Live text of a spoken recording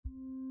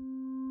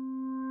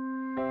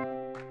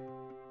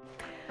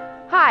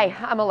Hi,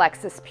 I'm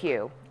Alexis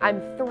Pugh. I'm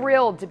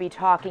thrilled to be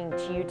talking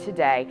to you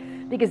today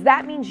because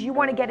that means you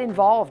want to get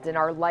involved in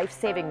our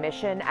life-saving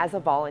mission as a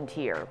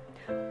volunteer.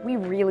 We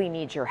really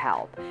need your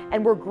help,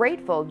 and we're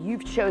grateful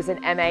you've chosen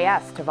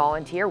MAS to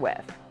volunteer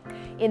with.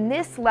 In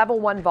this Level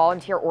 1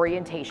 volunteer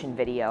orientation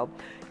video,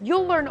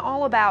 you'll learn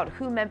all about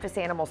who Memphis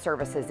Animal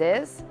Services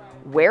is,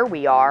 where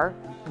we are,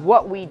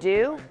 what we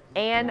do,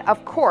 and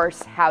of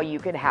course, how you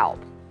can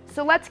help.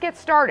 So let's get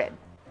started.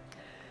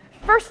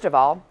 First of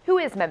all, who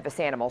is Memphis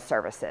Animal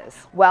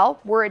Services? Well,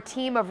 we're a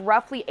team of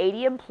roughly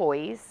 80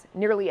 employees,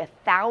 nearly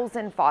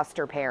 1,000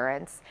 foster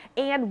parents,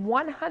 and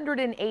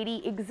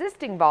 180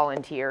 existing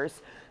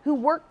volunteers who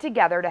work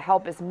together to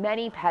help as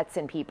many pets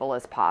and people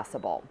as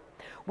possible.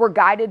 We're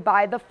guided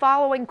by the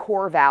following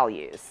core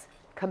values: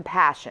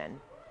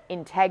 compassion,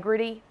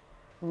 integrity,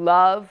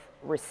 love,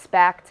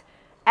 respect,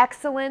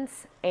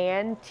 excellence,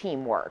 and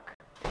teamwork.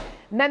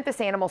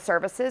 Memphis Animal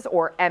Services,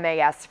 or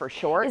MAS for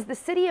short, is the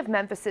City of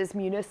Memphis's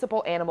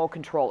municipal animal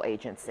control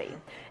agency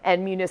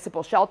and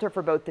municipal shelter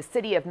for both the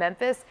City of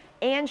Memphis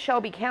and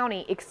Shelby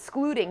County,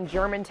 excluding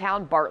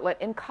Germantown, Bartlett,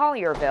 and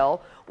Collierville,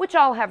 which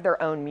all have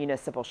their own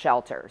municipal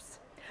shelters.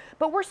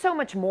 But we're so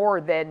much more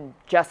than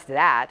just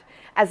that.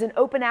 As an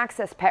open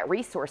access pet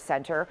resource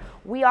center,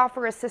 we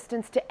offer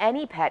assistance to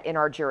any pet in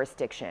our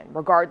jurisdiction,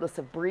 regardless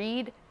of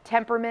breed,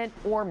 temperament,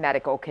 or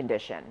medical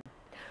condition.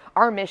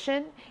 Our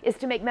mission is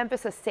to make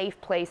Memphis a safe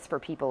place for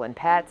people and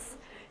pets,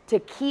 to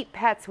keep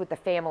pets with the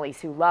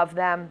families who love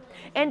them,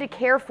 and to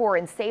care for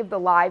and save the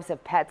lives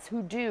of pets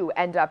who do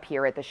end up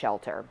here at the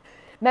shelter.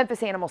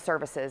 Memphis Animal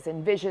Services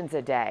envisions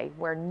a day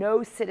where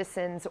no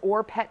citizens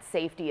or pet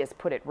safety is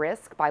put at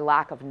risk by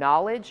lack of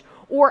knowledge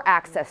or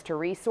access to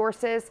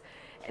resources,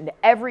 and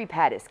every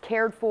pet is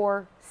cared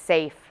for,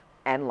 safe,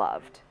 and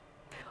loved.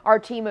 Our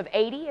team of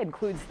 80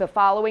 includes the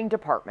following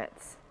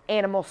departments: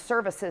 animal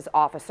services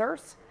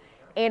officers,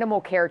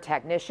 animal care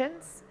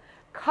technicians,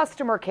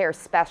 customer care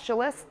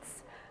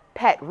specialists,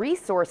 pet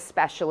resource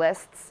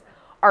specialists,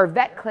 our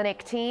vet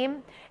clinic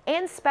team,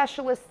 and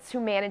specialists who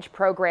manage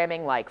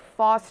programming like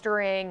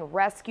fostering,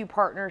 rescue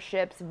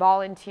partnerships,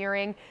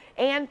 volunteering,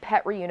 and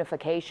pet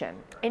reunification.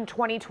 In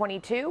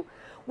 2022,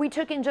 we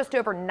took in just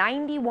over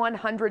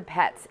 9,100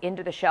 pets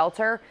into the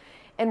shelter,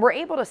 and were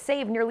able to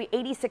save nearly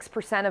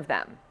 86% of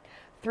them.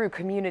 Through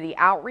community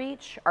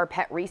outreach, our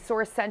Pet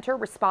Resource Center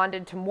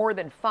responded to more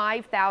than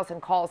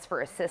 5,000 calls for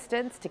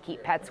assistance to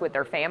keep pets with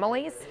their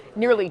families.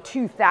 Nearly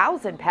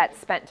 2,000 pets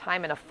spent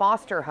time in a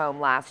foster home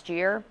last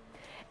year.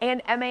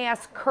 And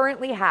MAS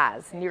currently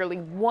has nearly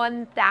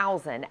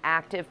 1,000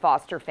 active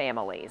foster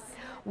families.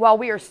 While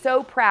we are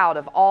so proud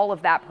of all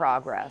of that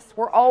progress,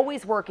 we're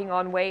always working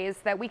on ways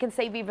that we can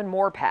save even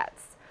more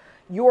pets.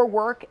 Your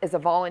work as a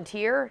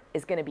volunteer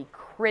is going to be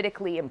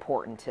critically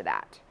important to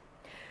that.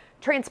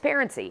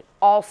 Transparency,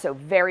 also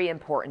very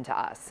important to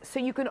us. So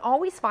you can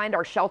always find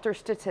our shelter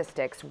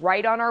statistics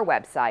right on our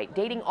website,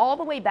 dating all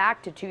the way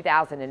back to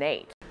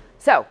 2008.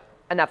 So,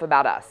 enough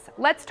about us.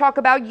 Let's talk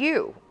about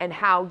you and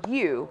how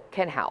you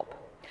can help.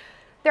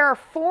 There are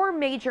 4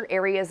 major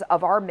areas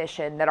of our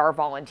mission that our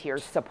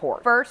volunteers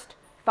support. First,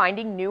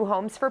 finding new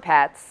homes for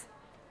pets.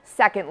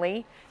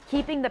 Secondly,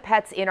 keeping the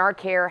pets in our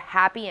care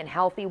happy and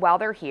healthy while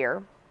they're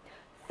here.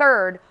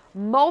 Third,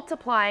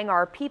 multiplying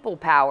our people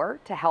power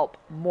to help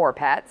more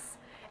pets.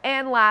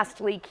 And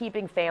lastly,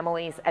 keeping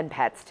families and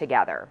pets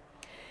together.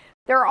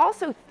 There are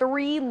also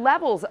 3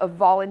 levels of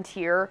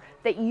volunteer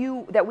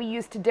that we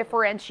use to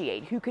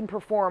differentiate who can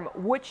perform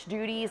which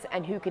duties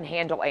and who can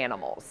handle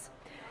animals.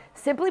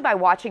 Simply by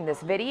watching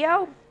this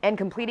video and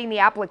completing the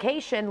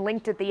application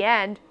linked at the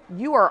end,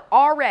 you are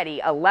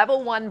already a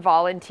Level 1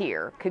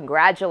 volunteer.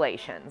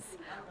 Congratulations.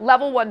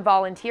 Level 1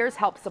 volunteers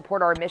help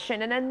support our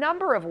mission in a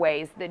number of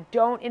ways that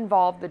don't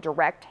involve the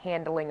direct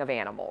handling of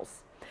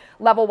animals.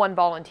 Level 1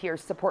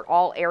 volunteers support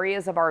all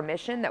areas of our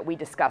mission that we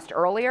discussed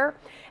earlier,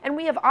 and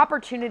we have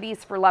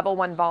opportunities for Level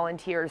 1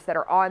 volunteers that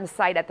are on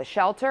site at the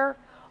shelter,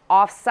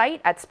 off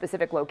site at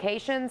specific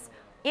locations,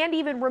 and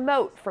even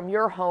remote from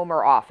your home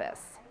or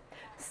office.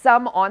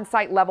 Some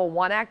on-site Level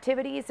 1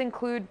 activities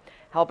include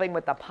helping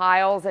with the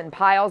piles and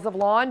piles of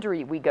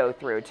laundry we go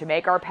through to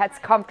make our pets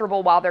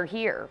comfortable while they're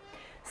here,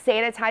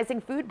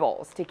 sanitizing food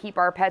bowls to keep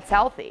our pets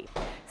healthy,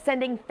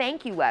 sending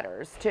thank you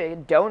letters to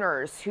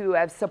donors who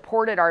have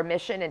supported our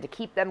mission and to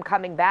keep them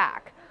coming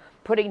back,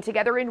 putting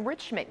together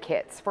enrichment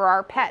kits for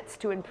our pets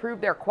to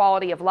improve their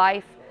quality of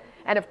life,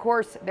 and of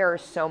course, there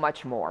is so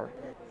much more.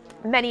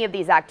 Many of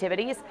these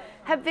activities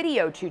have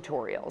video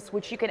tutorials,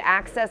 which you can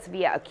access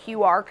via a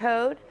QR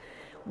code,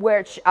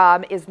 which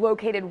is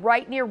located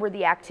right near where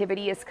the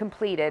activity is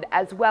completed,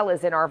 as well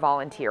as in our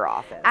volunteer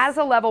office. As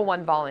a Level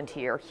 1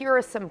 volunteer, here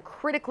are some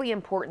critically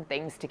important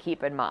things to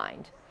keep in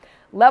mind.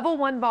 Level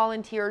 1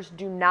 volunteers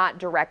do not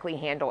directly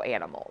handle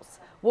animals.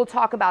 We'll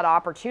talk about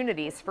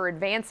opportunities for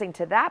advancing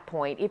to that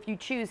point if you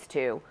choose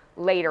to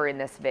later in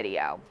this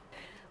video.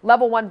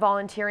 Level 1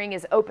 volunteering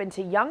is open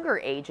to younger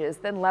ages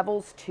than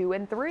Levels 2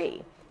 and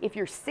 3. If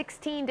you're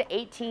 16 to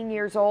 18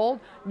 years old,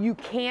 you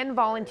can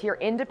volunteer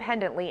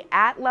independently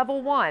at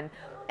level 1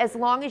 as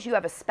long as you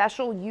have a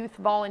special youth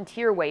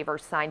volunteer waiver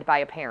signed by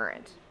a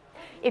parent.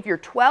 If you're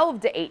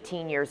 12 to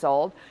 18 years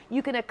old,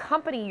 you can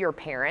accompany your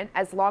parent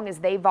as long as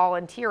they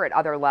volunteer at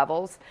other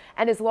levels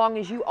and as long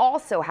as you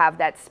also have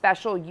that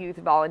special youth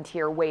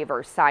volunteer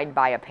waiver signed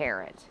by a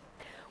parent.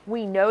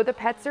 We know the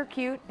pets are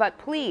cute, but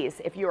please,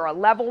 if you're a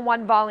level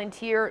 1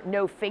 volunteer,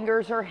 no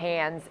fingers or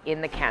hands in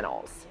the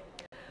kennels.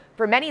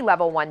 For many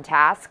level 1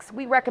 tasks,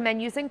 we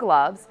recommend using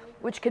gloves,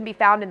 which can be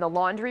found in the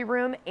laundry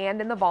room and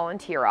in the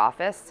volunteer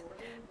office.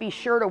 Be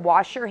sure to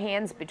wash your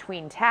hands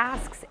between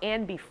tasks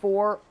and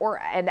before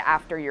and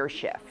after your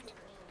shift.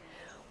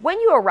 When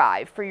you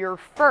arrive for your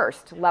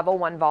first level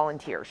 1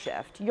 volunteer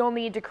shift, you'll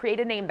need to create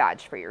a name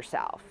badge for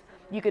yourself.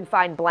 You can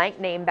find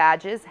blank name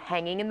badges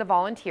hanging in the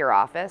volunteer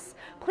office.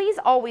 Please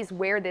always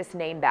wear this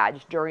name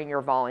badge during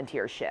your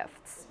volunteer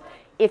shifts.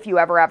 If you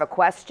ever have a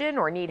question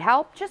or need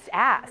help, just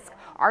ask.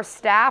 Our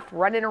staff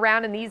running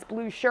around in these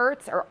blue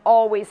shirts are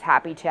always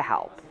happy to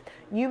help.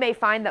 You may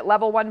find that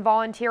level 1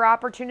 volunteer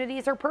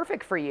opportunities are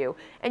perfect for you,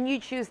 and you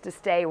choose to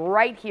stay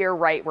right here,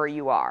 right where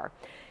you are.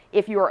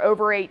 If you are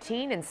over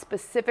 18 and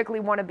specifically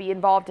want to be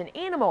involved in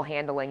animal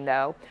handling,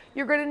 though,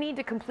 you're going to need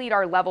to complete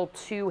our level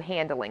 2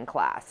 handling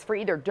class for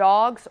either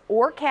dogs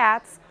or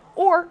cats,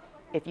 or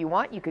if you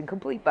want, you can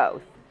complete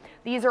both.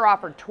 These are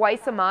offered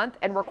twice a month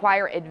and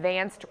require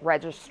advanced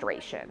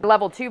registration.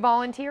 Level 2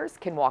 volunteers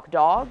can walk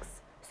dogs,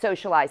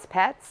 socialize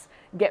pets,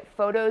 get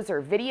photos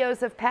or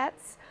videos of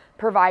pets,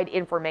 provide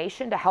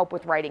information to help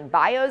with writing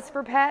bios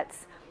for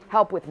pets,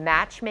 help with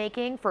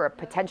matchmaking for a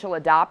potential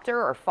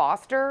adopter or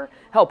foster,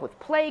 help with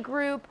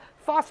playgroup,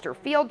 foster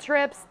field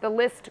trips, the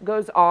list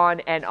goes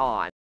on and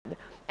on.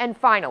 And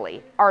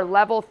finally, our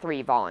level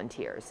 3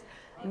 volunteers.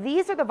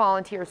 These are the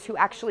volunteers who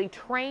actually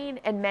train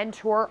and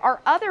mentor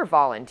our other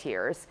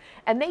volunteers,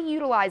 and they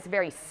utilize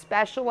very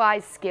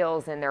specialized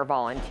skills in their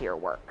volunteer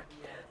work.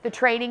 The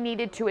training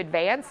needed to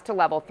advance to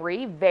level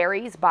 3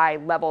 varies by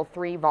level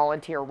 3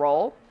 volunteer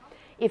role.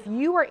 If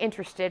you are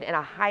interested in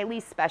a highly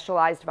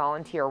specialized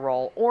volunteer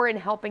role or in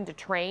helping to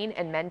train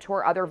and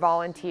mentor other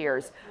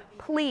volunteers,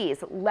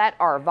 please let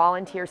our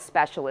volunteer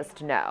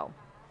specialist know.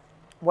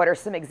 What are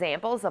some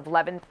examples of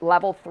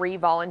level 3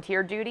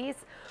 volunteer duties?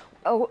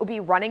 It will be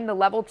running the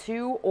level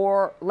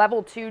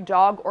 2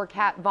 dog or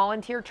cat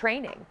volunteer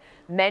training,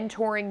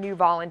 mentoring new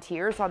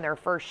volunteers on their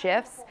first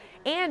shifts,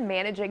 and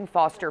managing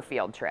foster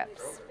field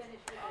trips.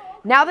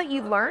 Now that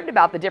you've learned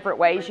about the different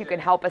ways you can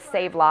help us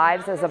save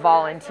lives as a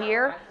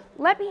volunteer,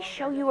 let me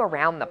show you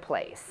around the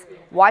place.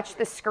 Watch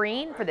the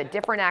screen for the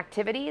different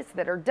activities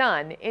that are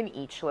done in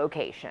each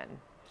location.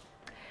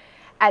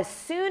 As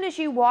soon as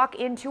you walk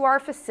into our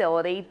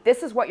facility,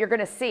 this is what you're going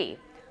to see.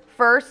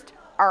 First,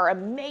 our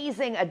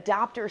amazing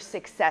adopter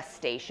success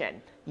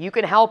station. You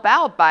can help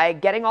out by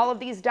getting all of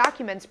these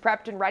documents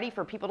prepped and ready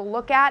for people to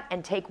look at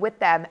and take with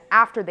them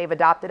after they've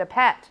adopted a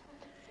pet.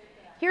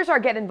 Here's our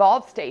Get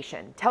Involved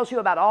station. Tells you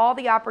about all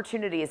the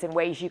opportunities and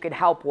ways you can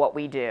help what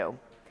we do.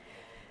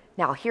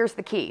 Now, here's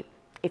the key.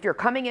 If you're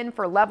coming in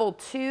for level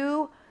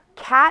 2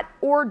 cat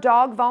or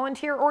dog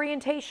volunteer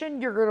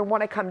orientation, you're going to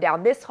want to come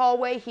down this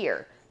hallway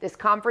here. This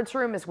conference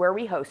room is where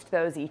we host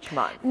those each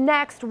month.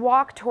 Next,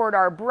 walk toward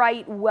our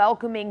bright,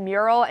 welcoming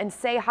mural and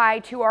say hi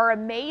to our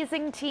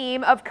amazing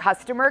team of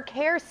customer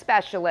care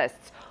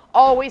specialists,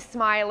 always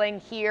smiling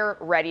here,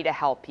 ready to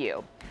help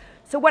you.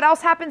 So what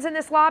else happens in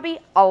this lobby?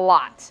 A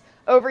lot.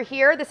 Over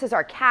here, this is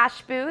our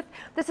cash booth.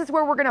 This is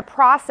where we're going to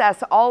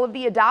process all of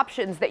the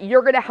adoptions that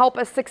you're going to help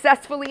us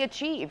successfully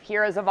achieve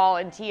here as a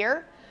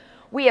volunteer.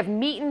 We have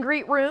meet and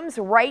greet rooms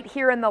right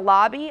here in the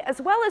lobby,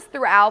 as well as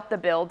throughout the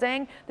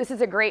building. This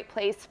is a great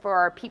place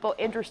for people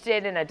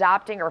interested in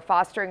adopting or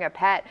fostering a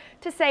pet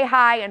to say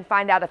hi and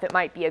find out if it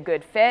might be a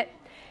good fit.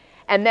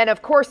 And then,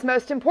 of course,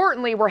 most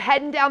importantly, we're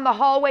heading down the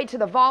hallway to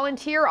the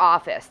volunteer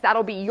office.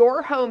 That'll be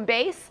your home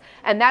base,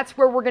 and that's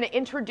where we're going to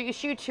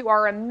introduce you to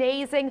our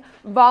amazing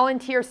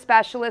volunteer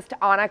specialist,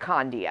 Anna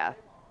Condia.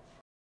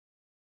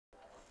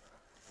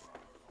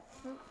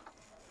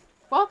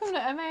 Welcome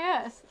to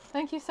MAS.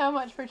 Thank you so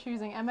much for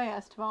choosing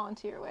MAS to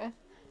volunteer with.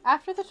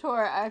 After the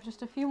tour, I have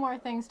just a few more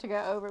things to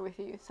go over with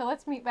you, so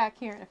let's meet back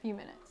here in a few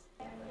minutes.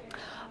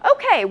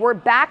 Okay, we're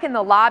back in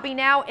the lobby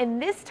now, and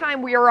this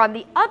time we are on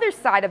the other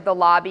side of the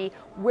lobby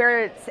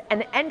where it's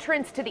an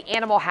entrance to the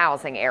animal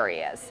housing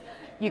areas.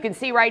 You can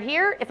see right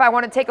here, if I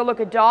want to take a look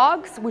at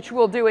dogs, which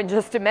we'll do in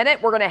just a minute,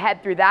 we're going to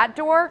head through that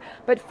door.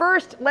 But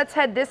first, let's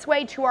head this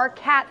way to our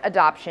cat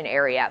adoption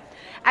area.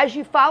 As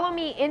you follow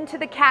me into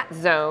the cat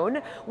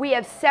zone, we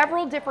have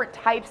several different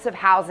types of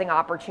housing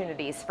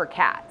opportunities for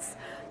cats.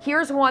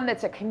 Here's one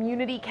that's a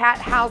community cat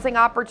housing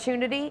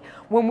opportunity.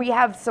 When we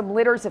have some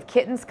litters of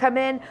kittens come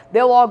in,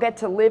 they'll all get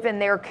to live in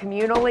there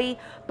communally,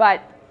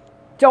 but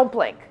don't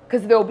blink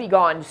because they'll be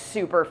gone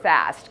super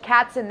fast.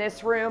 Cats in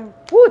this room,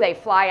 whoo, they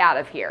fly out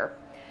of here.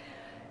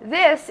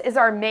 This is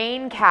our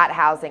main cat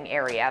housing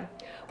area.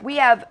 We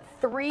have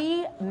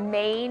 3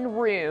 main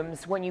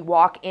rooms when you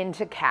walk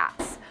into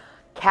cats.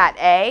 Cat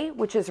A,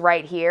 which is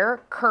right here.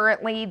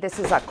 Currently, this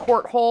is a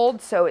court hold,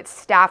 so it's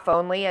staff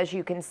only, as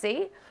you can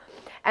see.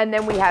 And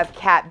then we have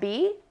Cat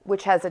B,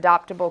 which has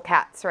adoptable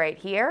cats right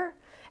here.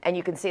 And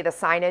you can see the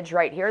signage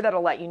right here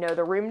that'll let you know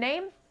the room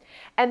name.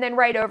 And then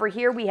right over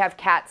here, we have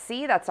Cat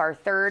C. That's our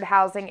third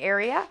housing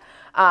area,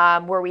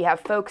 where we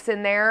have folks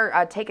in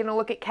there taking a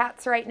look at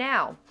cats right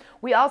now.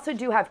 We also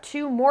do have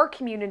 2 more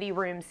community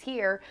rooms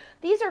here.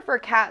 These are for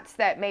cats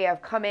that may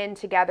have come in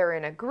together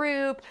in a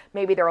group.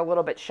 Maybe they're a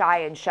little bit shy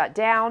and shut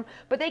down,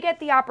 but they get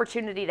the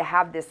opportunity to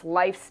have this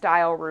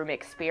lifestyle room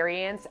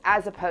experience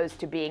as opposed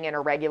to being in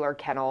a regular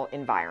kennel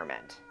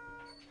environment.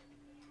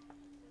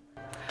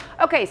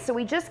 Okay, so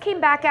we just came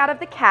back out of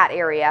the cat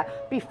area.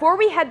 Before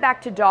we head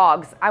back to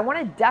dogs, I want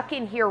to duck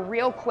in here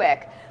real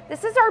quick.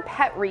 This is our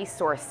Pet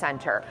Resource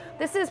Center.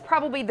 This is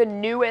probably the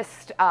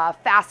newest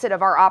facet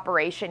of our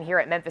operation here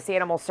at Memphis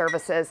Animal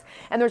Services,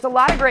 and there's a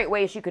lot of great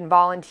ways you can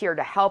volunteer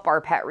to help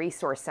our Pet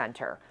Resource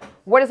Center.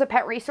 What does a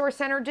Pet Resource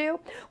Center do?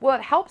 Well,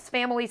 it helps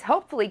families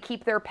hopefully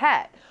keep their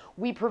pet.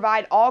 We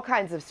provide all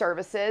kinds of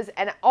services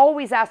and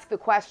always ask the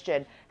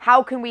question,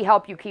 how can we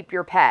help you keep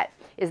your pet?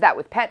 Is that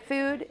with pet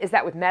food? Is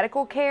that with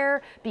medical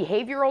care,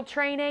 behavioral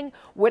training?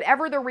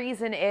 Whatever the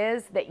reason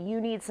is that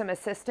you need some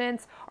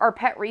assistance, our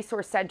Pet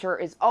Resource Center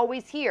is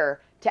always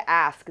here to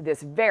ask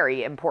this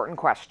very important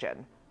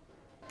question.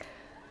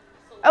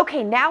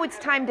 Okay, now it's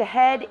time to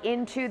head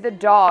into the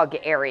dog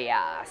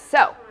area.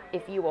 So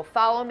if you will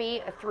follow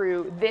me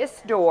through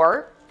this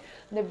door,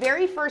 the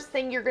very first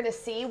thing you're going to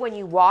see when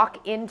you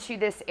walk into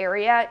this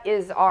area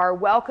is our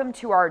Welcome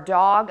to Our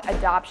Dog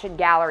Adoption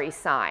Gallery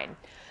sign.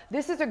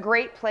 This is a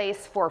great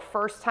place for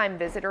first-time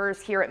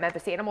visitors here at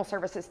Memphis Animal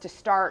Services to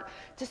start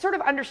to sort of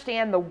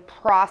understand the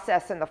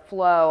process and the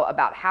flow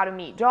about how to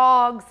meet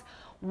dogs,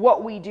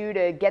 what we do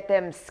to get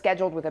them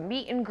scheduled with a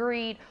meet and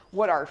greet,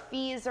 what our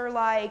fees are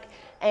like,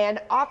 and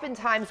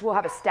oftentimes we'll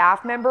have a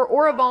staff member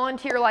or a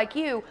volunteer like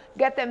you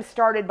get them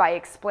started by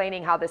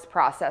explaining how this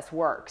process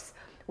works.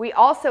 We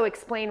also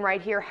explain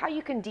right here how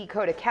you can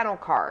decode a kennel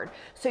card,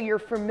 so you're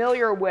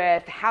familiar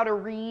with how to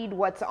read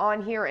what's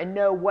on here and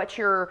know what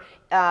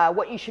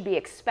you should be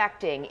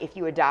expecting if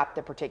you adopt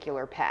a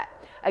particular pet.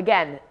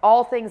 Again,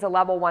 all things a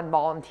level 1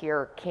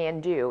 volunteer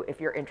can do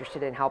if you're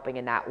interested in helping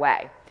in that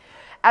way.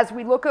 As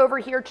we look over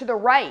here to the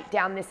right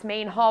down this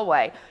main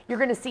hallway, you're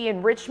going to see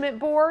enrichment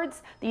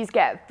boards. These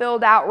get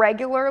filled out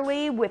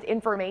regularly with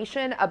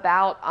information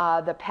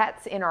about the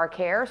pets in our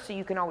care, so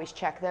you can always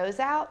check those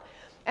out.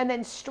 And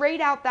then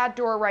straight out that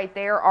door right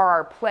there are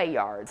our play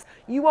yards.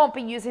 You won't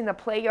be using the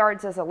play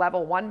yards as a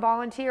level 1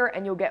 volunteer,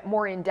 and you'll get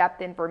more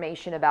in-depth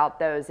information about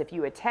those if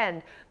you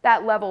attend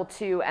that level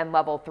 2 and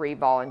level 3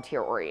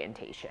 volunteer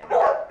orientation.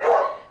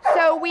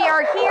 So we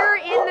are here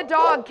in the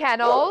dog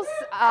kennels.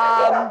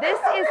 This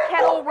is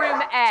kennel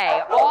room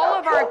A. All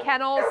of our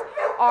kennels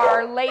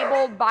are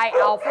labeled by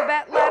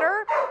alphabet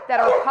letter that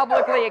are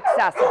publicly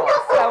accessible.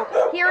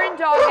 So here in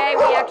dog A,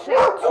 we actually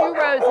have 2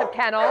 rows of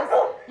kennels.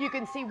 You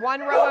can see 1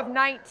 row of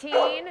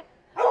 19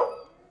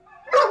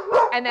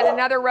 and then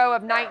another row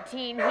of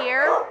 19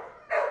 here.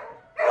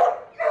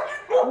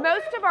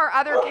 Most of our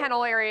other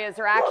kennel areas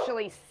are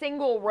actually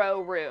single row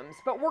rooms,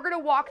 but we're going to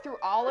walk through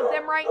all of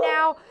them right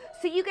now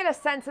so you get a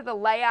sense of the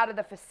layout of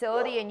the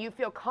facility and you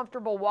feel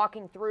comfortable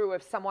walking through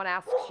if someone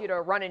asks you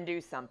to run and do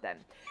something.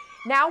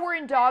 Now we're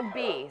in dog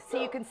B,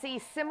 so you can see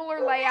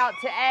similar layout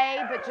to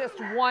A, but just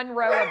 1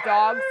 row of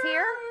dogs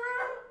here.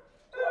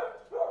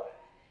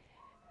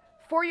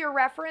 For your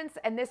reference,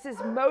 and this is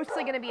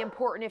mostly going to be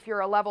important if you're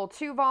a level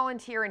 2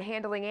 volunteer in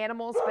handling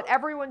animals, but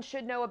everyone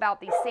should know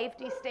about these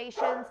safety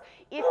stations.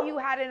 If you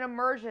had an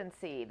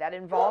emergency that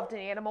involved an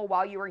animal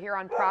while you were here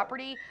on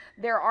property,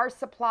 there are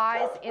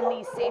supplies in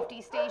these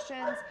safety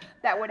stations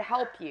that would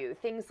help you.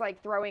 Things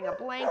like throwing a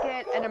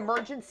blanket, an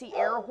emergency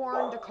air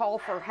horn to call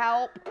for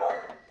help.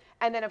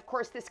 And then, of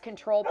course, this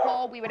control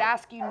pole. We would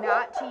ask you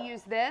not to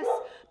use this,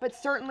 but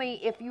certainly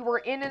if you were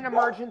in an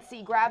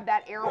emergency, grab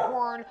that air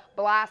horn,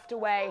 blast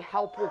away.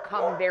 Help will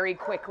come very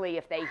quickly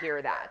if they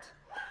hear that.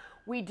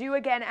 We do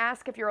again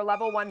ask if you're a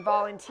level 1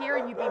 volunteer,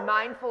 you be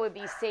mindful of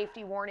these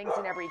safety warnings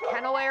in every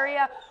kennel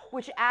area,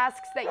 which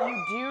asks that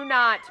you do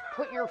not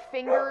put your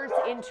fingers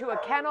into a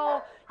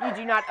kennel, you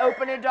do not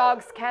open a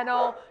dog's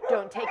kennel,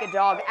 don't take a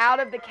dog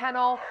out of the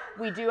kennel.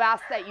 We do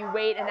ask that you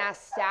wait and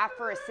ask staff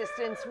for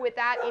assistance with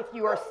that if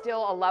you are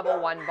still a level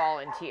 1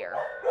 volunteer.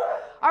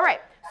 All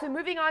right, so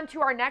moving on to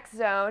our next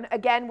zone.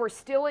 Again, we're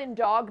still in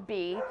dog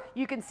B.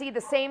 You can see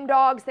the same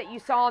dogs that you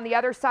saw on the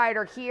other side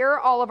are here.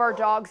 All of our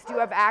dogs do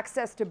have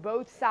access to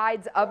both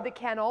sides of the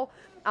kennel.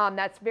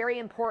 That's very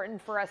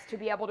important for us to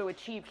be able to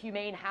achieve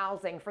humane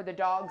housing for the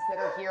dogs that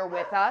are here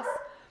with us.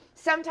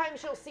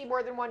 Sometimes you'll see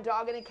more than 1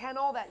 dog in a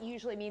kennel. That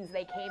usually means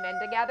they came in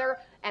together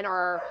and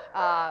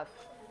are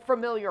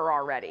familiar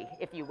already,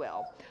 if you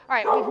will. All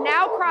right, we've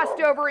now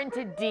crossed over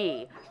into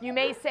D. You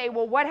may say,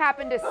 well, what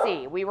happened to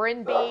C? We were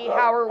in B,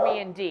 how are we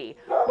in D?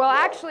 Well,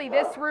 actually,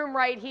 this room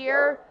right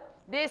here,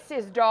 This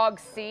is dog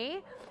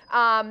C.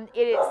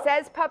 It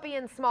says puppy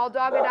and small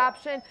dog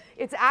adoption.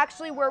 It's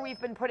actually where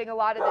we've been putting a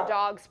lot of the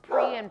dogs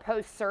pre and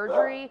post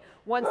surgery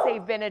once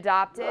they've been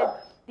adopted.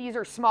 These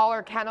are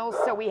smaller kennels,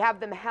 so we have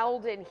them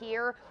held in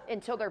here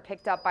until they're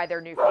picked up by their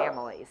new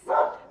families.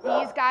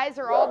 These guys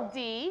are all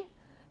D.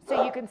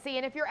 So you can see,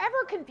 and if you're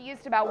ever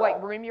confused about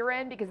what room you're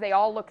in because they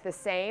all look the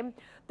same,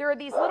 there are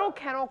these little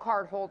kennel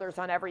card holders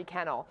on every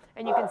kennel.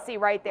 And you can see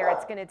right there,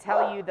 it's going to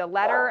tell you the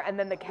letter and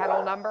then the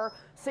kennel number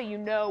so you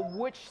know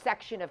which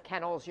section of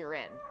kennels you're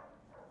in.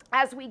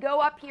 As we go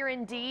up here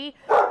in D,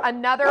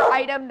 another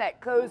item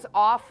that goes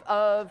off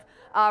of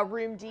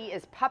room D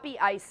is puppy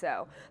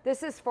ISO.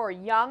 This is for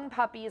young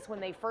puppies when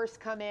they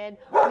first come in.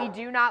 We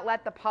do not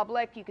let the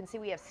public, you can see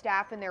we have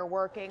staff in there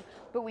working,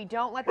 but we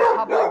don't let the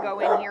public go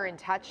in here and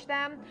touch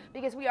them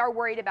because we are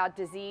worried about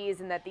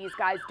disease and that these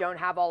guys don't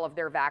have all of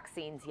their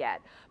vaccines yet.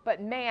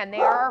 But man,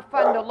 they are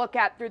fun to look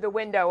at through the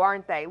window,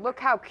 aren't they? Look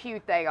how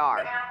cute they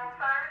are.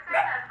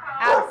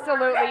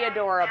 Absolutely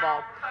adorable.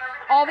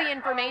 All the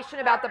information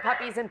about the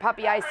puppies and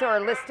puppy ISO are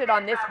listed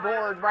on this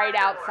board right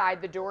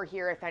outside the door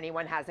here if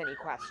anyone has any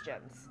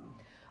questions.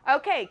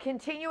 Okay,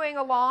 continuing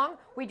along,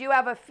 we do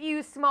have a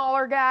few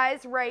smaller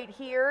guys right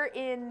here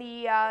in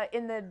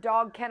the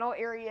dog kennel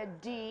area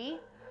D.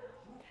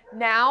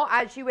 Now,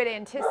 as you would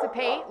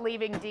anticipate,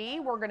 leaving D,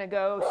 we're going to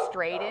go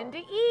straight into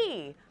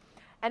E.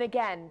 And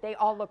again, they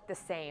all look the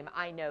same.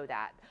 I know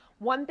that.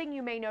 One thing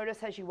you may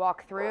notice as you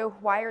walk through,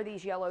 why are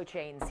these yellow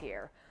chains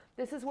here?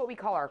 This is what we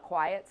call our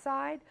quiet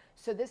side.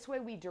 So this way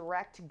we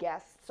direct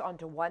guests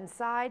onto one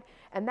side.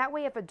 And that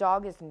way if a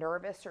dog is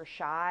nervous or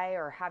shy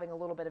or having a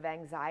little bit of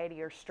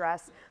anxiety or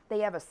stress, they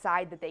have a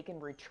side that they can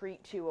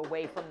retreat to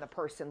away from the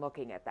person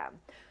looking at them.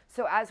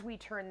 So as we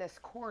turn this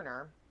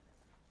corner,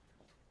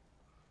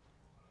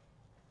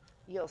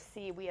 you'll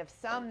see we have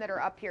some that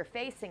are up here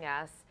facing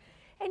us.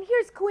 And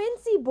here's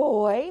Quincy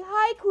boy.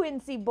 Hi,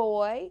 Quincy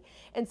boy.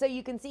 And so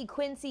you can see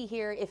Quincy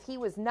here, if he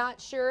was not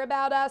sure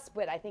about us,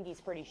 but I think he's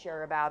pretty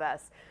sure about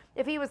us.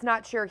 If he was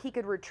not sure, he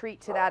could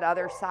retreat to that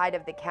other side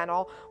of the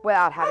kennel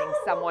without having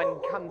someone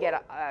come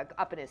get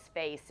up in his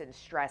face and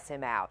stress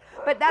him out.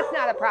 But that's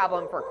not a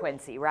problem for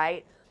Quincy,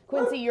 right?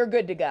 Quincy, you're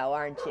good to go,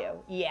 aren't you?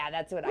 Yeah,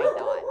 that's what I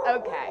thought.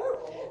 Okay.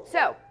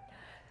 So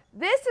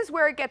this is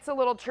where it gets a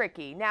little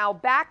tricky. Now,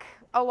 back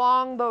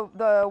along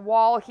the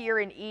wall here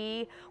in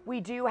E, we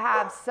do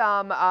have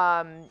some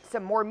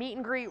more meet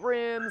and greet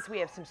rooms. We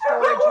have some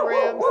storage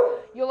rooms.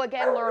 You'll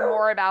again learn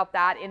more about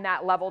that in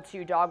that level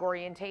 2 dog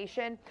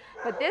orientation.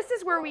 But this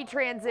is where we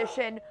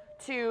transition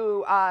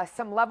to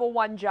some level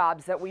 1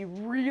 jobs that we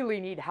really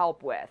need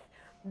help with.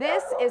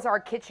 This is our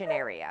kitchen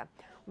area.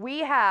 We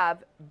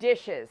have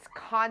dishes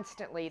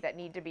constantly that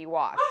need to be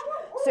washed.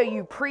 So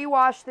you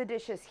pre-wash the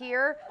dishes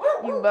here,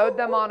 you load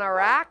them on a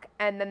rack,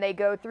 and then they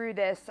go through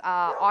this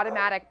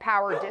automatic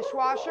power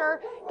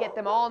dishwasher, get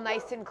them all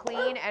nice and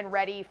clean and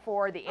ready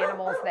for the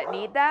animals that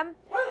need them.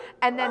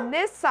 And then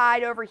this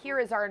side over here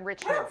is our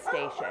enrichment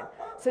station.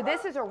 So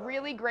this is a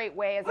really great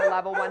way as a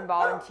level 1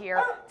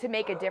 volunteer to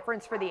make a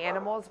difference for the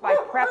animals by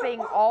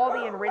prepping all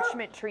the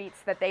enrichment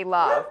treats that they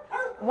love.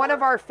 One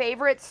of our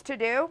favorites to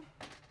do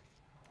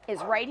is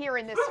right here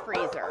in this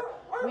freezer.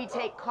 We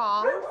take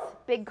Kongs,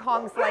 big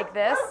Kongs like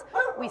this,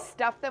 we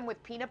stuff them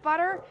with peanut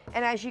butter,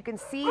 and as you can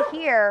see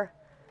here,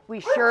 we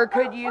sure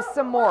could use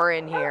some more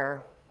in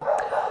here.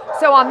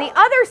 So on the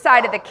other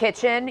side of the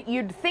kitchen,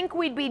 you'd think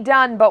we'd be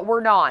done, but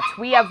we're not.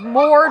 We have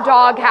more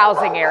dog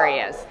housing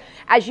areas.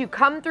 As you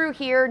come through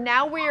here,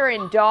 now we are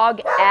in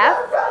dog F.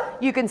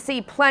 You can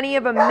see plenty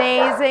of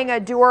amazing,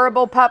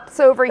 adorable pups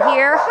over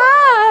here.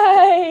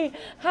 Hi!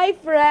 Hi,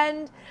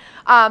 friend.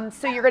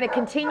 So you're going to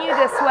continue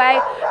this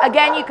way.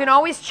 Again, you can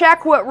always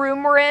check what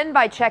room we're in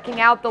by checking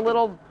out the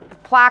little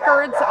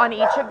placards on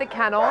each of the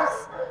kennels.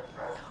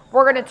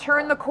 We're going to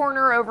turn the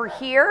corner over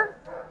here,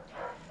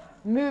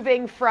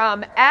 moving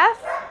from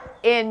F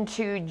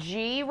into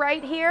G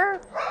right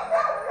here.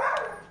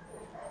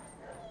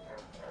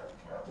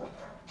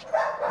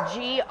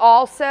 G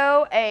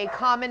also a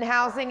common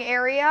housing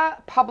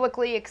area,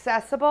 publicly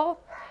accessible.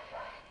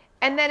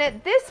 And then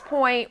at this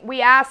point,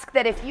 we ask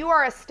that if you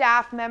are a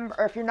staff member,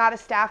 or if you're not a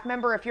staff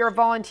member, if you're a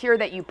volunteer,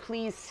 that you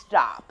please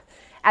stop.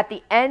 At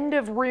the end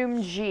of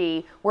room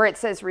G, where it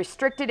says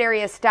restricted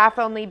area, staff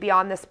only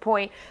beyond this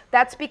point,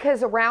 that's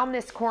because around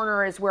this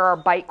corner is where our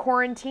bite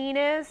quarantine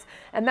is,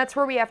 and that's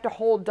where we have to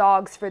hold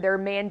dogs for their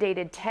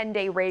mandated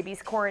 10-day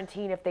rabies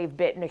quarantine if they've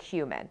bitten a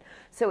human.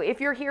 So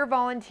if you're here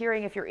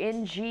volunteering, if you're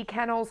in G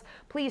kennels,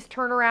 please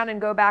turn around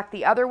and go back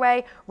the other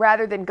way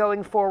rather than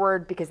going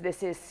forward, because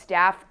this is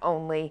staff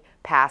only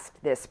past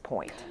this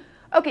point.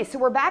 Okay, so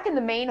we're back in the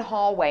main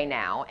hallway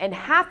now, and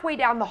halfway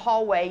down the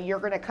hallway, you're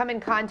going to come in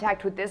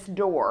contact with this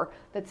door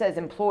that says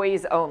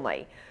employees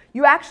only.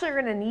 You actually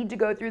are going to need to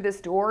go through this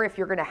door if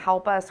you're going to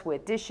help us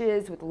with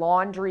dishes, with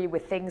laundry,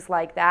 with things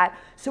like that.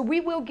 So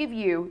we will give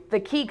you the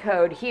key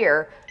code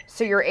here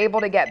so you're able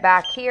to get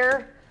back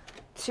here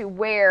to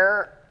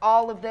where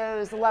all of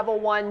those level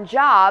 1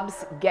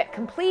 jobs get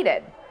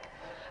completed.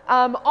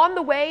 On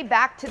the way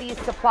back to these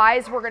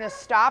supplies, we're going to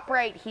stop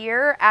right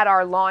here at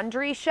our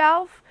laundry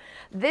shelf.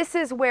 This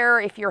is where,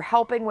 if you're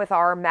helping with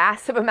our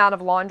massive amount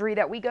of laundry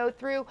that we go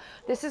through,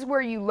 this is where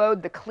you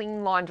load the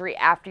clean laundry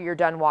after you're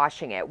done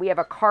washing it. We have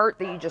a cart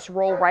that you just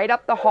roll right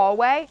up the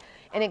hallway,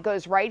 and it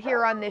goes right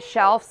here on this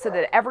shelf so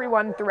that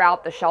everyone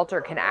throughout the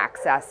shelter can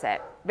access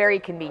it. Very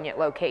convenient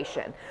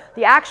location.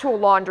 The actual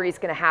laundry is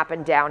going to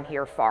happen down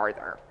here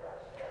farther.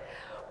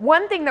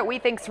 One thing that we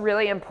think is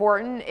really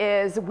important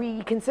is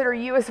we consider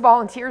you as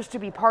volunteers to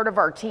be part of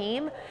our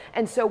team,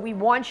 and so we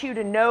want you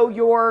to know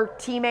your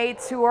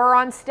teammates who are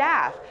on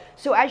staff.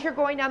 So as you're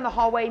going down the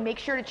hallway, make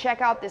sure to check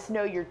out this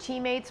Know Your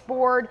Teammates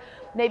board.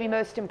 Maybe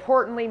most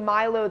importantly,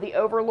 Milo, the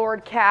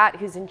Overlord cat,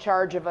 who's in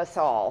charge of us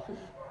all.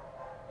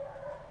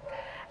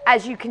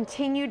 As you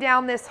continue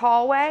down this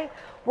hallway,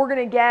 we're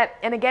going to get,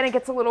 and again, it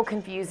gets a little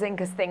confusing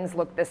because things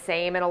look the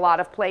same in a lot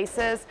of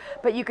places,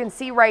 but you can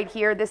see right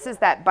here, this is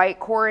that bite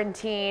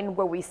quarantine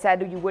where we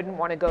said you wouldn't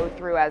want to go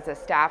through as a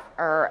staff,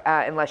 or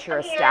unless you're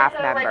a staff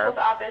member.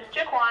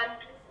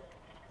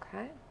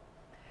 Okay.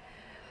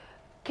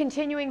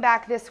 Continuing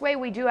back this way,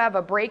 we do have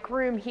a break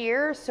room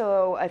here,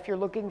 so if you're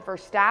looking for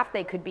staff,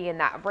 they could be in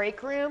that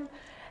break room.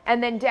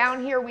 And then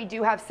down here, we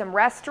do have some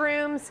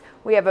restrooms.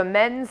 We have a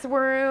men's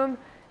room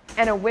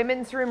and a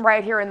women's room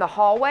right here in the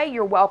hallway.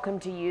 You're welcome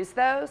to use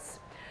those.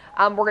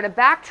 We're going to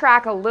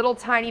backtrack a little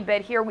tiny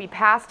bit here. We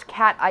passed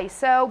cat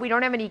ISO. We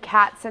don't have any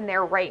cats in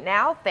there right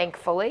now,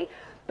 thankfully.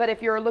 But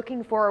if you're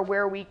looking for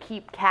where we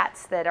keep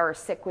cats that are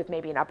sick with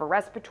maybe an upper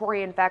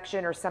respiratory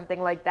infection or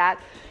something like that,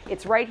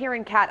 it's right here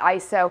in cat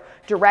ISO,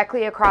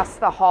 directly across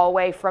the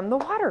hallway from the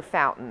water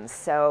fountains.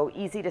 So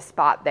easy to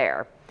spot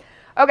there.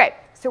 Okay,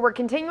 so we're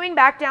continuing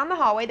back down the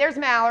hallway. There's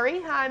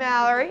Mallory. Hi,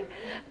 Mallory.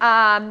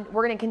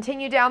 We're going to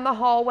continue down the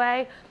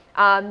hallway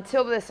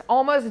till this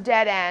almost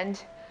dead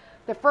end.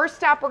 The first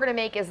stop we're going to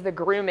make is the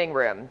grooming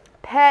room,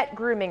 pet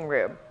grooming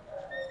room.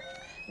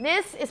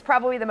 This is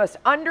probably the most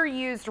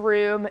underused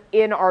room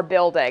in our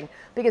building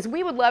because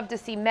we would love to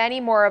see many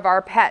more of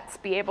our pets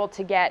be able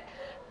to get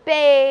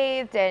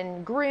bathed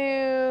and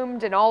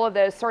groomed and all of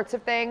those sorts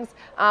of things.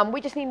 We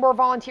just need more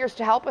volunteers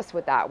to help us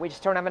with that. We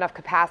just don't have enough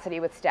capacity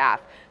with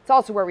staff. It's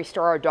also where we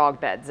store our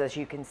dog beds, as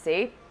you can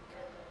see.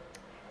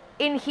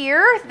 In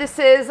here, this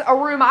is a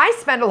room I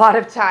spend a lot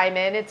of time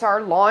in. It's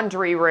our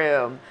laundry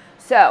room.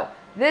 So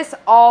this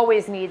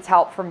always needs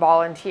help from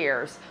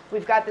volunteers.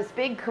 We've got this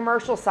big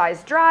commercial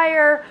size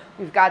dryer.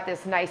 We've got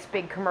this nice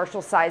big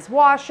commercial size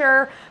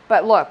washer.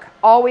 But look,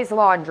 always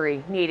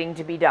laundry needing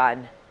to be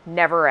done.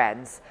 Never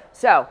ends.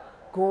 So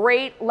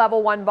great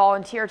level 1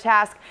 volunteer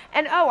task.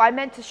 And oh, I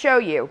meant to show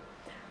you.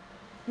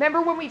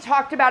 Remember when we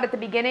talked about at the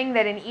beginning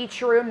that in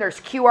each room there's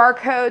QR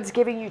codes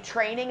giving you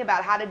training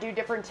about how to do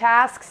different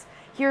tasks?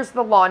 Here's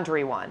the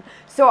laundry one.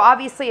 So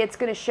obviously it's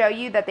going to show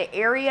you that the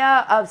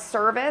area of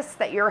service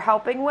that you're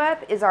helping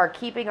with is our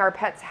keeping our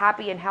pets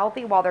happy and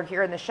healthy while they're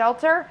here in the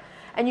shelter.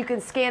 And you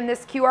can scan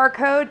this QR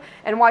code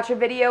and watch a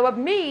video of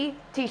me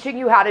teaching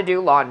you how to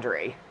do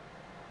laundry.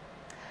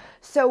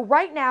 So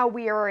right now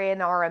we are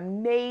in our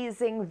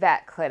amazing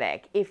vet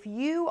clinic. If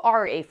you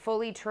are a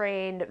fully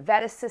trained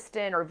vet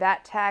assistant or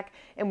vet tech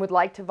and would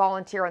like to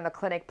volunteer in the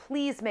clinic,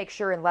 please make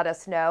sure and let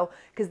us know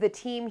because the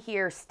team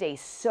here stays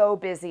so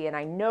busy and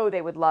I know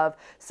they would love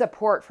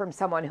support from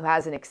someone who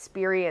has an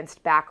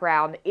experienced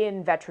background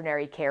in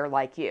veterinary care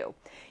like you.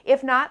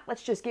 If not,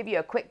 let's just give you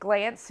a quick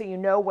glance so you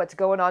know what's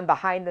going on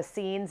behind the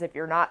scenes if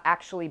you're not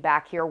actually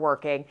back here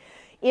working.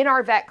 In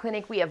our vet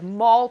clinic, we have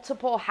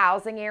multiple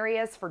housing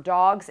areas for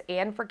dogs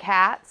and for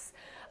cats.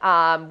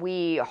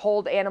 We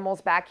hold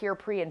animals back here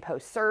pre and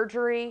post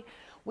surgery.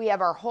 We have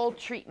our whole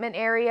treatment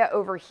area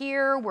over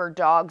here where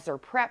dogs are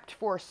prepped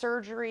for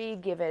surgery,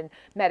 given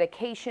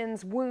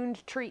medications,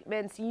 wound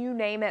treatments, you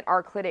name it,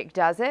 our clinic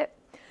does it.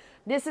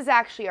 This is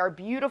actually our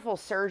beautiful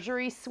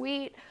surgery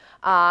suite.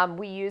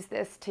 We use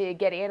this to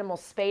get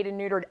animals spayed and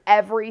neutered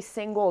every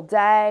single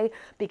day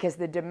because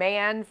the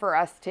demand for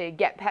us to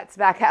get pets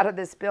back out of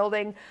this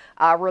building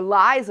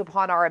relies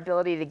upon our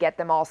ability to get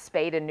them all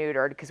spayed and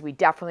neutered because we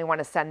definitely want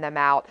to send them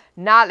out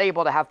not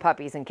able to have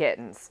puppies and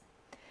kittens.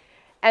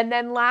 And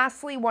then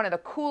lastly, one of the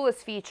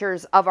coolest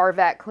features of our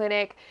vet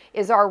clinic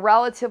is our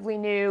relatively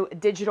new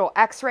digital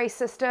x-ray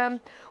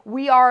system.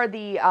 We are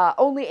the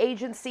only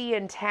agency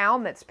in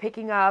town that's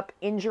picking up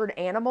injured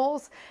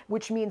animals,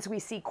 which means we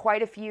see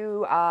quite a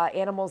few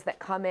animals that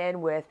come in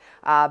with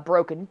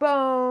broken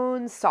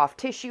bones, soft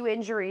tissue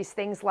injuries,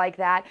 things like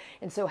that.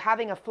 And so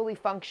having a fully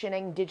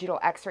functioning digital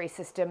x-ray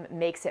system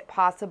makes it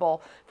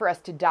possible for us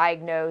to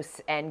diagnose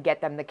and get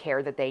them the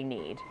care that they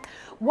need.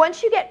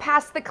 Once you get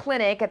past the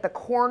clinic at the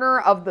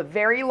corner of the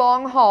very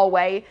long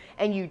hallway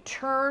and you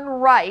turn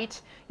right,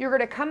 you're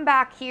going to come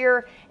back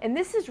here, and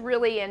this is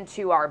really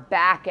into our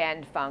back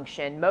end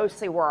function,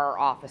 mostly where our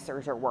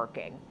officers are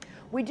working.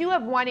 We do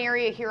have one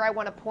area here I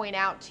want to point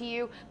out to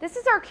you. This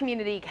is our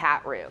community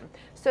cat room.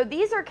 So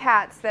these are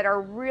cats that are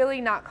really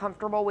not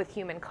comfortable with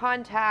human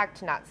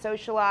contact, not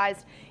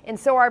socialized, and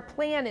so our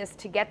plan is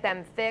to get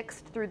them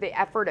fixed through the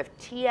effort of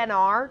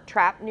TNR,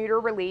 trap, neuter,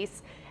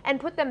 release, and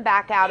put them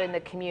back out in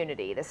the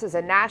community. This is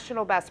a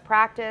national best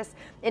practice,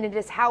 and it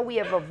is how we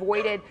have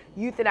avoided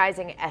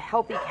euthanizing a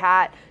healthy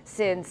cat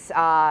since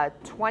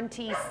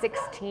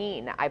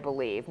 2016, I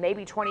believe,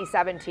 maybe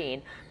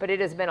 2017, but it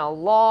has been a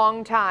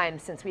long time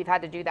since we've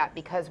had to do that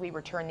because we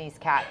return these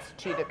cats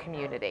to the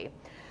community.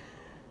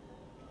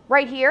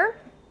 Right here,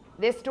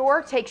 this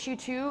door takes you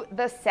to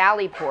the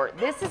Sally Port.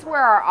 This is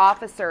where our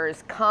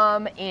officers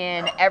come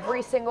in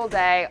every single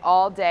day,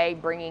 all day,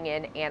 bringing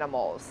in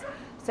animals.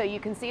 So you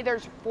can see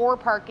there's 4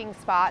 parking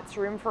spots,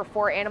 room for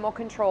 4 animal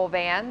control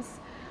vans.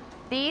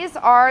 These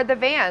are the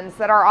vans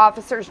that our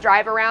officers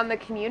drive around the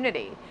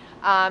community.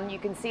 You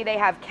can see they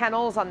have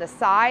kennels on the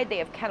side, they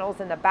have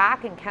kennels in the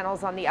back and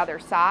kennels on the other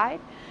side.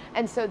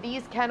 And so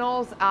these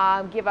kennels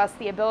give us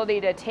the ability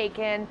to take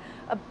in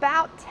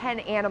about 10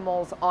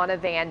 animals on a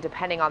van,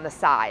 depending on the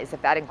size,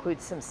 if that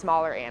includes some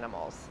smaller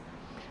animals.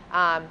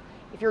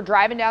 If you're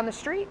driving down the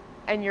street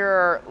and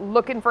you're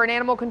looking for an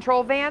animal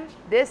control van,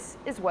 this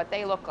is what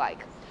they look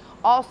like.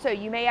 Also,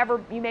 you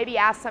may be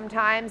asked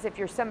sometimes if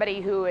you're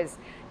somebody who has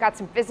got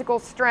some physical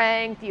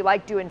strength, you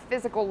like doing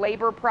physical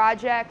labor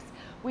projects.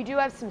 We do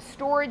have some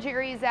storage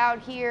areas out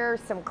here,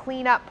 some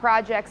cleanup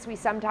projects we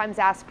sometimes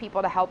ask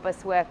people to help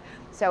us with.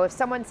 So if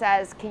someone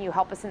says, can you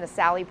help us in the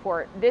Sally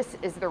Port, this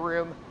is the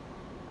room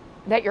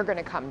that you're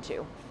gonna come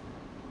to.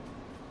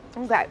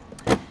 Okay,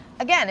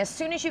 again, as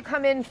soon as you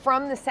come in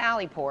from the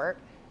Sally Port,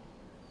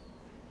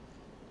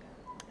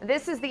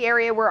 this is the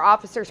area where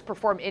officers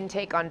perform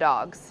intake on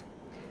dogs.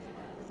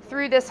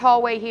 Through this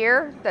hallway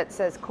here that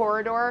says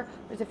corridor,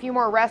 there's a few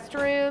more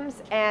restrooms,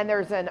 and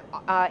there's an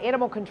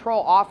animal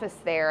control office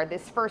there.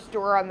 This first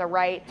door on the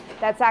right,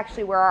 that's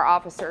actually where our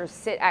officers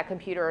sit at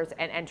computers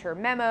and enter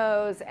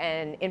memos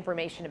and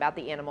information about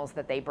the animals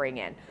that they bring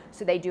in.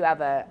 So they do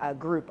have a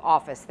group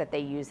office that they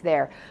use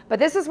there. But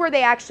this is where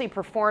they actually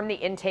perform the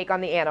intake on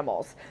the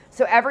animals.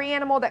 So every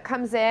animal that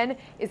comes in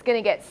is going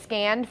to get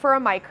scanned for a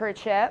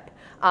microchip.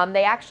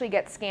 They actually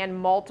get scanned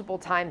multiple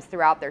times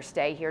throughout their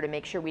stay here to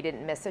make sure we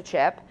didn't miss a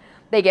chip.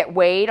 They get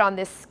weighed on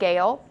this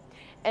scale,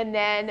 and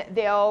then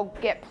they'll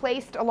get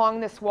placed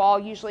along this wall.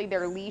 Usually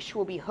their leash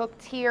will be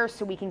hooked here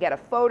so we can get a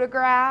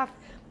photograph,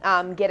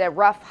 get a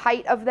rough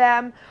height of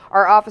them.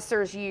 Our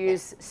officers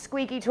use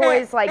squeaky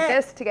toys like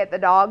this to get the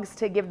dogs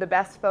to give the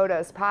best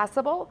photos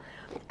possible.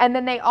 And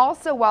then they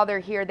also, while they're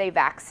here, they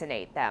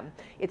vaccinate them.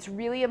 It's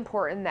really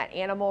important that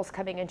animals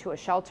coming into a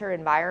shelter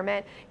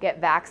environment get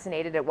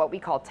vaccinated at what we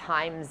call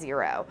time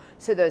 0.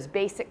 So those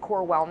basic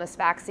core wellness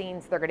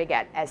vaccines, they're gonna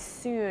get as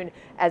soon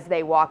as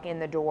they walk in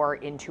the door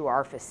into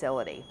our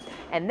facility.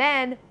 And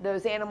then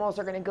those animals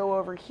are gonna go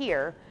over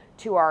here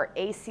to our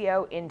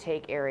ACO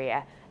intake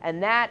area,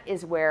 and that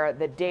is where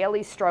the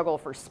daily struggle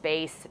for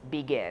space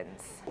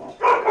begins.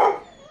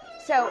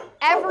 So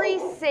every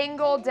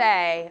single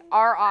day,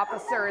 our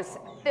officers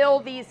fill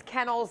these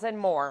kennels and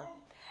more.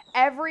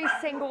 Every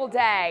single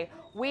day,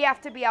 we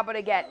have to be able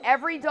to get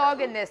every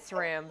dog in this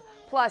room,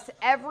 plus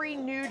every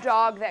new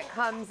dog that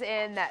comes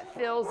in that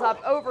fills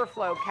up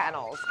overflow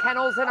kennels,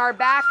 kennels in our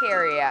back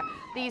area,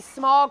 these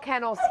small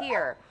kennels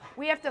here.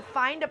 We have to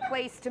find a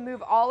place to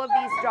move all of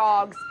these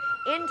dogs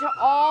into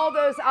all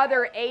those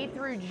other A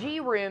through G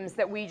rooms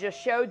that we just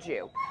showed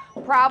you.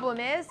 Problem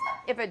is,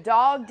 if a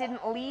dog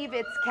didn't leave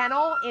its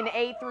kennel in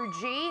A through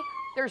G,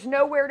 there's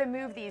nowhere to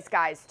move these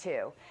guys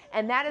to.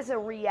 And that is a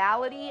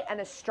reality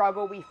and a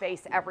struggle we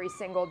face every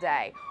single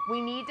day.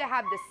 We need to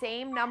have the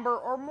same number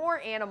or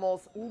more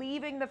animals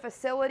leaving the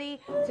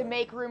facility to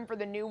make room for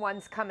the new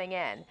ones coming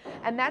in.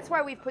 And that's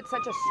why we've put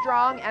such a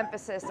strong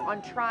emphasis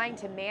on trying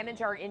to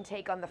manage our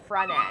intake on the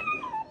front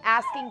end.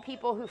 Asking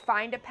people who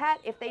find a pet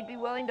if they'd be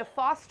willing to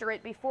foster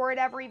it before it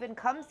ever even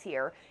comes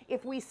here,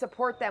 if we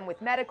support them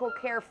with medical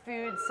care,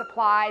 food,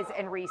 supplies,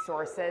 and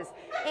resources,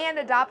 and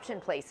adoption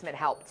placement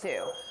help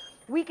too.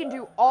 We can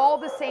do all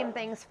the same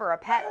things for a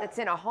pet that's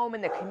in a home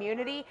in the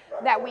community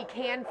that we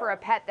can for a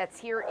pet that's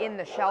here in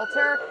the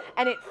shelter,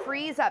 and it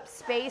frees up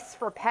space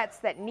for pets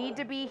that need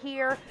to be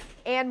here,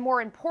 and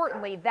more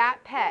importantly, that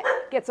pet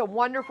gets a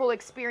wonderful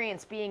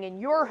experience being in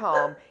your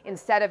home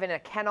instead of in a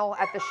kennel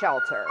at the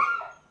shelter.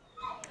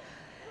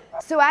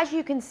 So as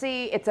you can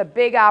see, it's a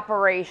big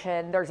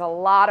operation. There's a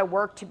lot of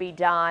work to be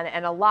done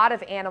and a lot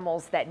of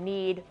animals that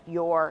need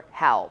your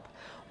help.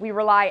 We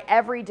rely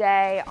every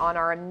day on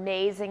our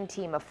amazing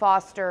team of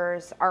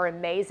fosters, our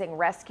amazing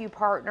rescue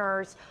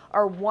partners,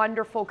 our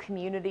wonderful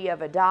community of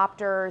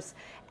adopters,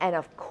 and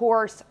of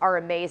course, our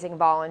amazing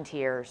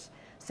volunteers.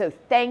 So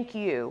thank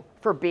you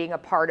for being a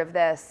part of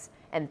this,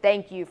 and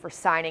thank you for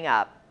signing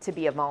up to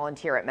be a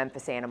volunteer at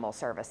Memphis Animal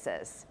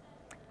Services.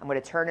 I'm going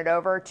to turn it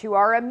over to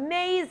our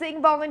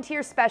amazing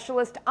volunteer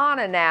specialist,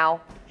 Anna, now.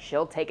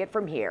 She'll take it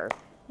from here.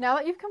 Now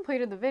that you've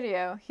completed the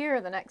video, here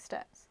are the next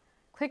steps.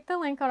 Click the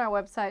link on our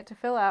website to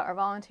fill out our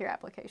volunteer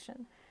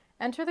application.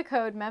 Enter the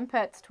code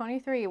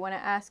MEMPETS23 when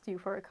it asks you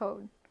for a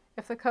code.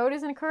 If the code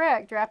is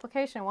incorrect, your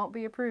application won't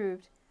be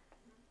approved.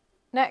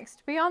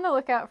 Next, be on the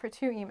lookout for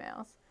 2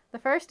 emails. The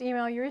first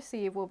email you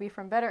receive will be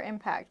from Better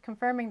Impact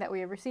confirming that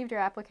we have received your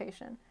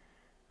application.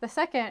 The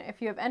second,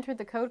 if you have entered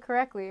the code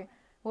correctly,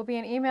 will be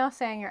an email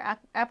saying your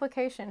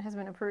application has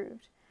been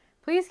approved.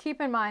 Please keep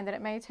in mind that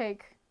it may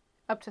take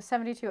up to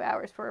 72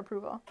 hours for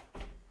approval.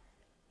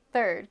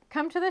 Third,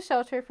 come to the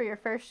shelter for your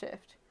first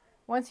shift.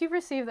 Once you've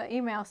received the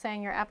email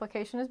saying your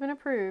application has been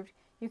approved,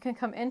 you can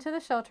come into the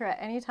shelter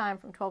at any time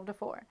from 12 to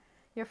 4.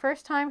 Your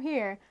first time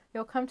here,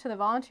 you'll come to the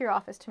volunteer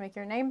office to make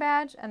your name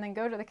badge and then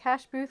go to the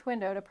cash booth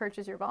window to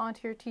purchase your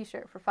volunteer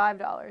t-shirt for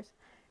 $5.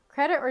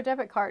 Credit or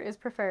debit card is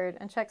preferred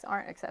and checks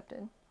aren't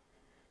accepted.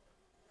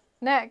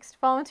 Next,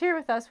 volunteer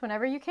with us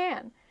whenever you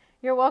can.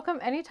 You're welcome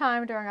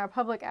anytime during our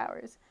public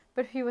hours,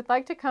 but if you would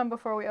like to come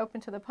before we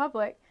open to the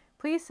public,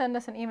 please send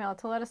us an email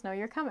to let us know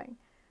you're coming.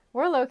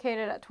 We're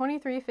located at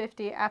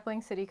 2350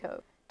 Appling City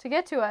Cove. To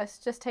get to us,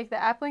 just take the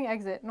Appling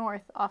exit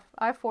north off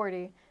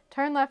I-40,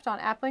 turn left on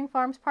Appling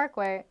Farms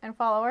Parkway, and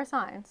follow our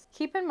signs.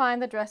 Keep in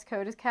mind the dress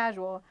code is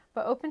casual,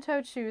 but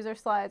open-toed shoes or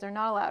slides are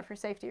not allowed for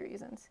safety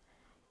reasons.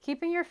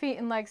 Keeping your feet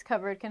and legs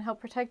covered can help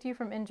protect you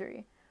from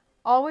injury.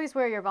 Always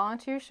wear your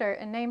volunteer shirt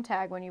and name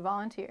tag when you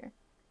volunteer.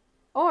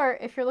 Or,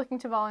 if you're looking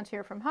to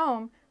volunteer from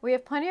home, we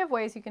have plenty of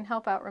ways you can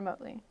help out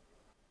remotely.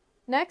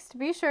 Next,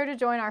 be sure to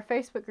join our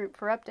Facebook group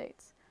for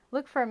updates.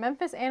 Look for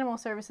Memphis Animal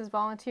Services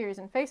volunteers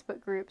in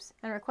Facebook groups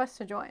and request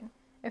to join.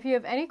 If you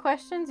have any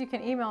questions, you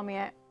can email me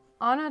at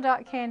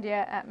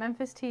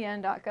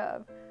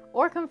anna.candia@memphistn.gov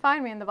or come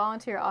find me in the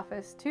volunteer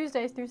office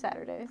Tuesdays through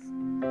Saturdays.